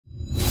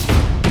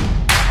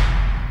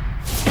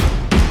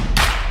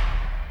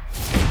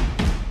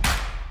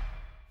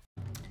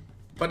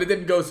But it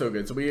didn't go so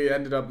good, so we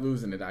ended up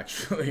losing it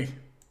actually.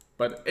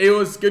 But it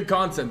was good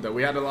content though.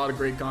 We had a lot of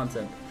great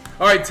content.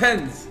 Alright,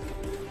 10s.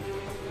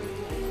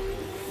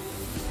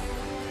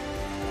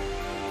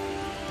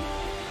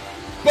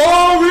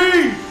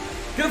 Boring!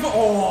 Get a full,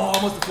 oh,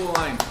 almost a full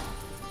line.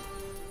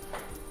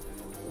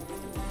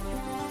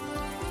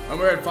 And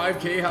we're at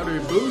 5K. How do we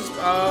boost?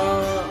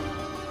 I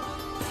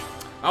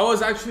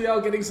was actually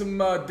out getting some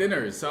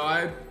dinner.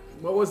 So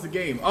what was the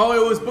game? Oh,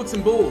 it was Books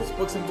and Bulls.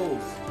 Books and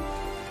Bulls.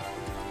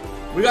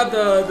 We got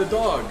the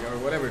dog or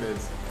whatever it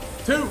is.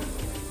 2.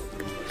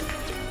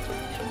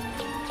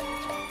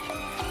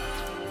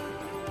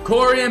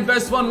 Corey and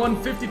Best One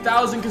won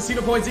 50,000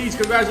 casino points each.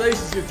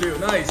 Congratulations, you two.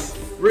 Nice.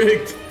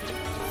 Rigged.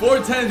 4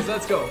 10s.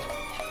 Let's go.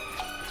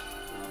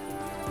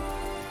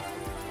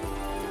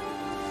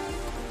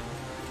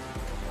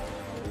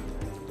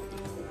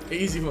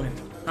 Easy win.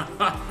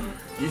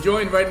 You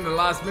joined right in the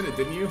last minute,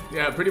 didn't you?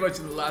 Yeah, pretty much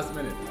in the last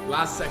minute.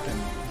 Last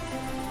second.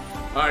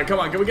 Alright,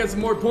 come on. Can we get some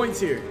more points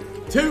here?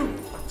 2.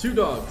 2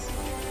 dogs.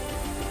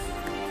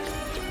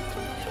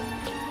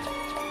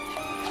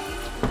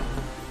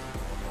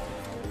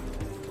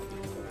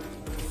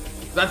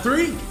 Is that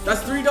 3?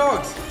 That's 3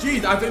 dogs.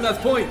 Jeez, I think that's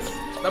points.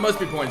 That must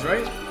be points,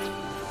 right?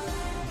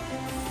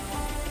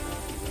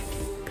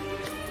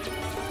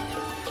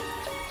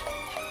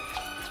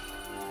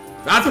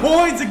 That's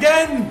points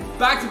again!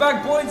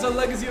 Back-to-back points on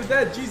Legacy of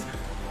Dead. Jeez.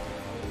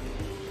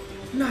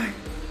 9.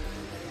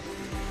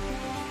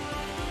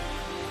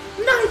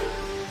 9.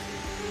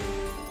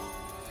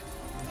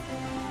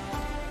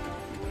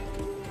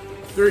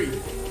 3.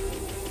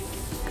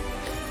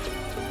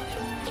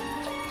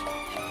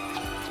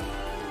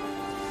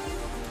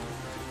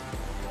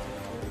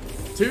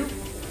 2.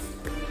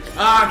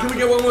 Ah, can we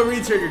get one more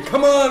retrigger?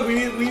 Come on, we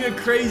need a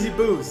crazy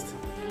boost.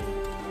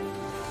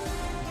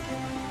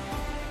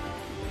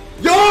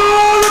 Yo,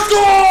 let's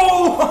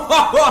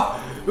go!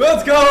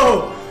 Let's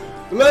go!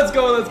 Let's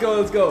go, let's go,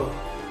 let's go.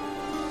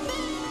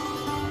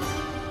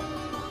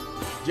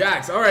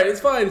 Jacks, alright,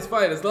 it's fine, it's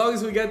fine. As long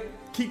as we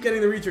keep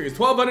getting the retriggers.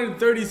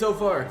 1,230 so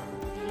far.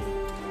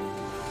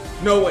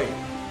 No way.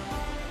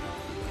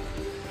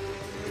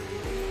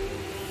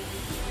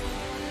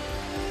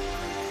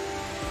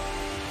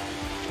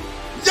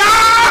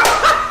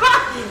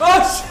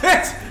 Oh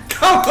shit!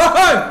 Come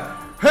on!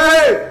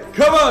 Hey!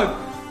 Come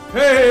on!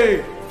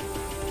 Hey!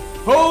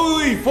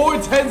 Holy! 4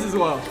 10s as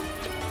well.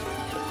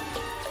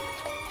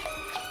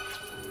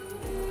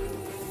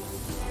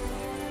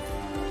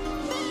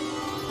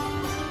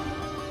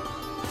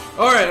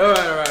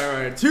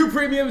 Alright. 2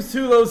 premiums,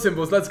 2 low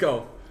symbols. Let's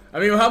go. I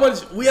mean, how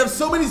much? We have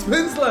so many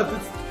spins left.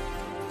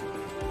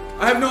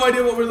 I have no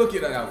idea what we're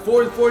looking at now.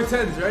 4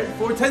 10s, right?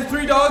 4 10s,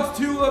 3 dogs,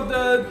 2 of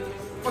the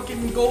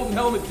fucking golden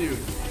helmet dude.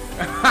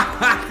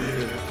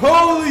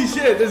 Holy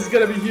shit, this is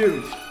gonna be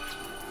huge.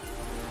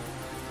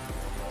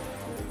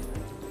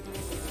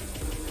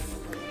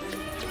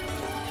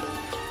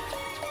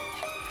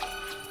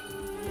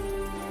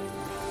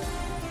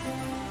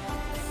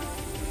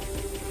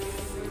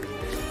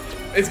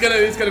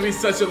 It's gonna be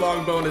such a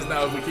long bonus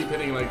now if we keep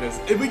hitting like this.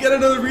 If we get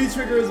another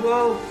retrigger as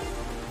well,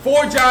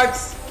 4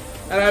 jacks,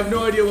 and I have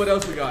no idea what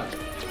else we got.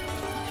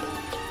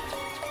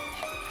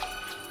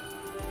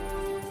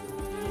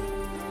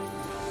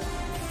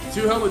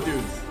 2 helmet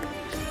dudes.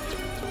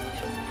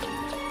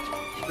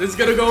 This is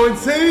gonna go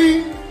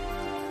insane.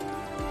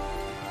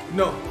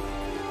 No.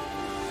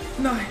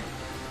 9.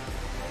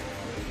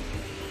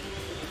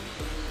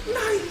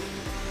 9.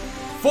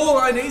 Full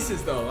line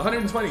aces though.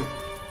 120.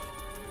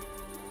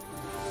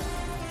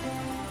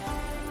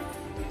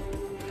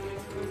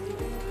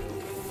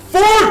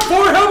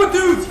 4 helmet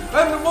dudes.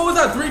 What was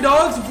that? 3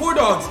 dogs? 4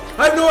 dogs?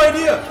 I have no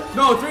idea.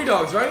 No, 3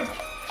 dogs, right?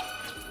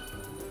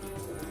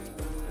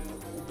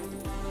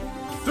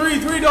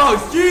 3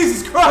 dogs.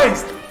 Jesus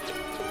Christ.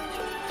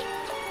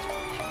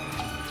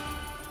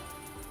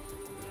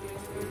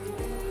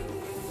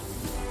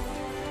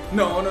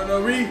 No.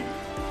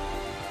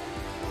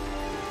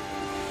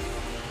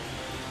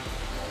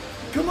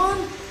 Come on.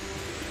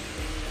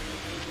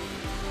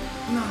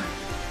 9.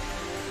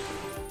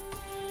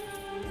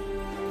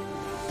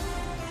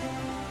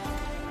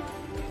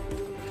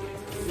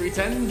 3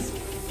 10s.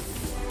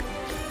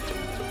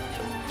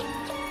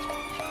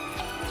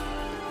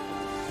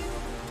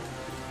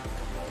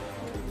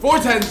 4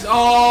 10s.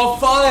 Oh,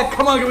 fuck.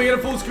 Come on, can we get a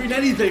full screen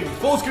anything?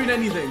 Full screen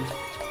anything.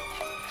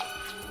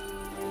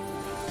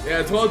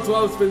 Yeah,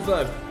 12 spins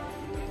left.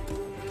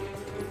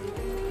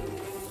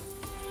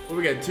 What do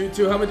we get? 2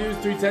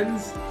 Hamadus, 3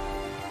 10s.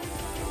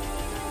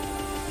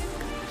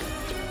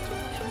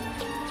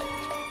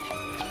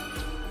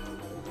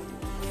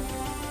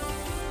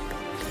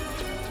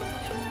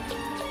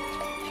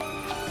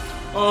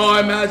 Oh,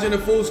 imagine a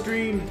full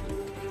screen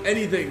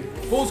anything.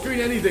 Full screen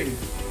anything.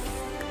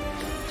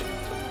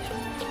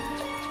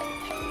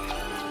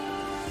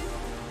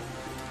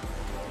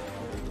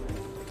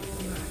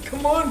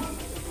 Come on.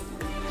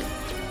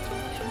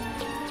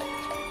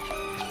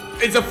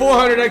 It's a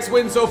 400x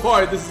win so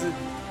far. This is it.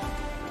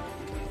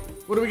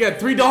 What do we get?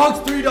 3 dogs,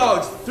 3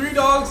 dogs, 3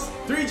 dogs,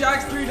 3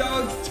 jacks, 3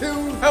 dogs, 2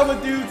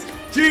 helmet dudes.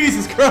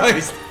 Jesus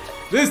Christ.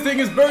 This thing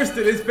is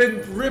bursted. It's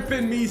been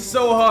ripping me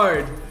so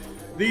hard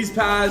these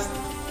past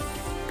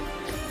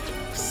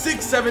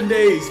 6-7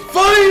 days.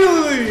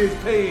 Finally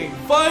it's paying.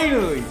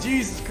 Finally.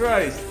 Jesus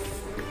Christ.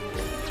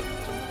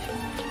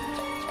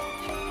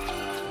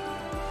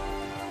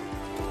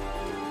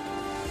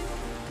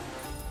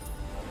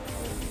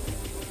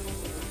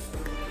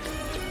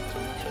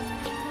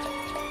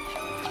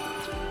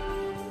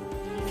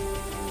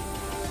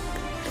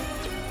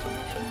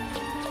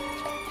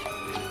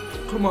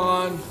 Come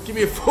on, give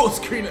me a full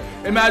screen.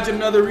 Imagine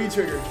another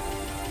retrigger.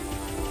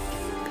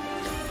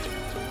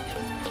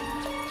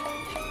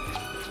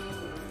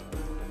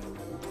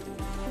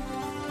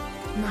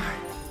 Nine.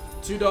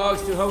 2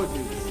 dogs, 2 helmet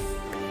dudes.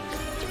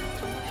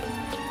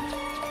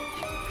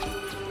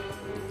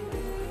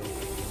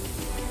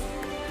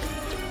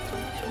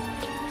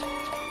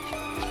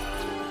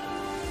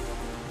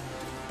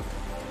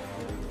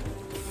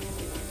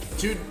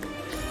 Two.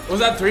 Was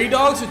that 3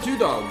 dogs or 2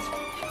 dogs?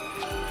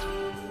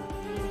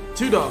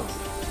 2 dogs.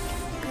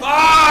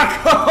 Ah,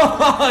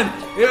 come on!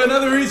 Yeah,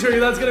 another retrigger.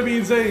 That's gonna be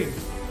insane.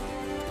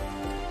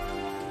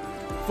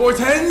 4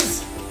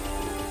 tens.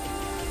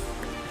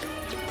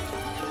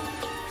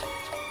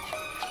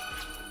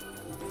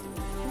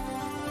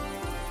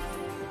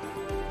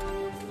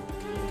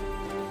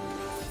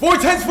 4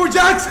 tens, 4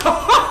 jacks. Come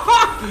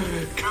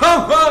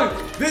on!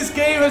 This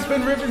game has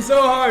been ripping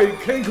so hard.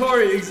 King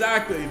Corey,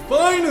 exactly.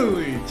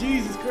 Finally!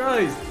 Jesus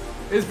Christ!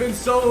 It's been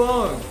so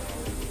long.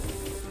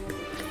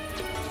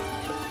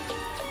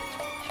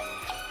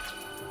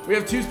 We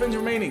have 2 spins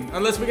remaining,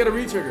 unless we get a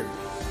retrigger.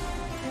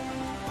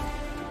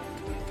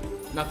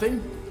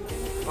 Nothing?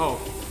 Oh,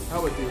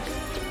 how would you?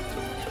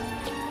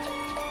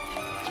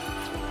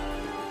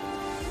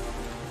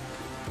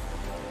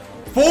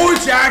 Four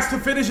jacks to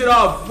finish it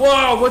off.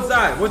 Whoa, what's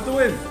that? What's the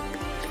win?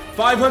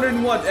 500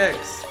 and what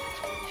X?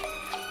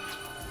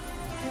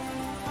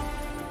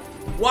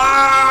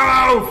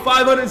 Wow,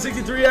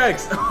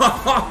 563X.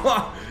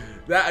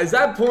 Is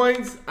that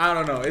points? I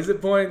don't know. Is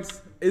it points?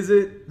 Is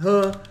it?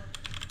 Huh?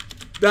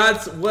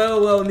 That's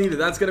well needed.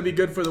 That's gonna be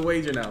good for the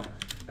wager now.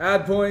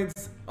 Add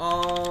points.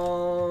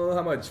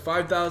 How much?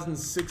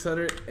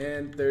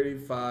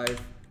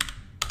 5,635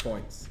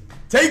 points.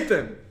 Take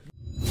them.